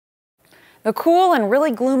The cool and really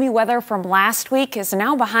gloomy weather from last week is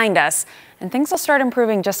now behind us, and things will start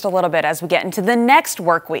improving just a little bit as we get into the next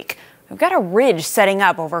work week. We've got a ridge setting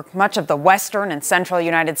up over much of the western and central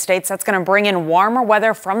United States that's going to bring in warmer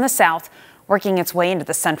weather from the south, working its way into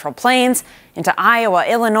the central plains, into Iowa,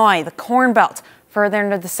 Illinois, the Corn Belt, further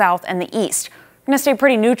into the south and the east. We're going to stay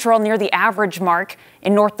pretty neutral near the average mark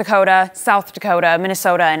in North Dakota, South Dakota,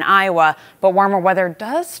 Minnesota, and Iowa, but warmer weather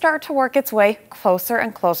does start to work its way closer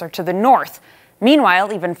and closer to the north.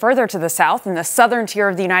 Meanwhile, even further to the south, in the southern tier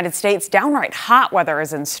of the United States, downright hot weather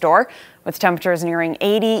is in store, with temperatures nearing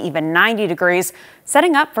 80, even 90 degrees,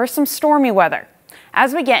 setting up for some stormy weather.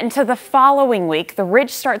 As we get into the following week, the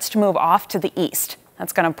ridge starts to move off to the east.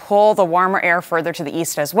 That's going to pull the warmer air further to the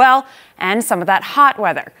east as well, and some of that hot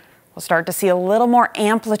weather. We'll start to see a little more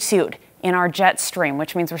amplitude in our jet stream,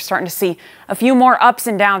 which means we're starting to see a few more ups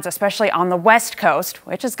and downs, especially on the west coast,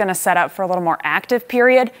 which is going to set up for a little more active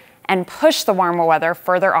period and push the warmer weather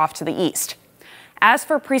further off to the east. As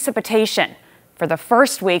for precipitation, for the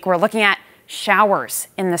first week, we're looking at showers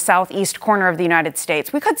in the southeast corner of the United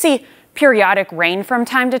States. We could see periodic rain from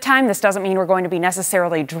time to time. This doesn't mean we're going to be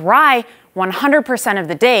necessarily dry 100% of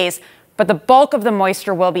the days, but the bulk of the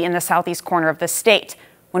moisture will be in the southeast corner of the state.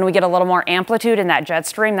 When we get a little more amplitude in that jet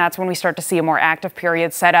stream, that's when we start to see a more active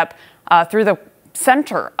period set up through the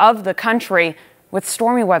center of the country, with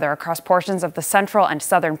stormy weather across portions of the central and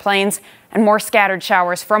southern plains and more scattered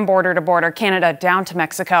showers from border to border Canada down to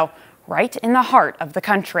Mexico, right in the heart of the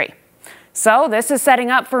country. So this is setting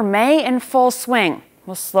up for May in full swing.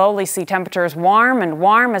 We'll slowly see temperatures warm and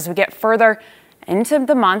warm as we get further into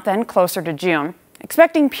the month and closer to June.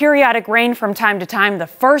 Expecting periodic rain from time to time the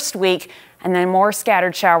first week, and then more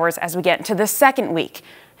scattered showers as we get into the second week.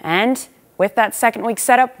 And with that second week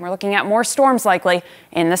setup, we're looking at more storms likely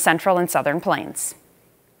in the central and southern plains.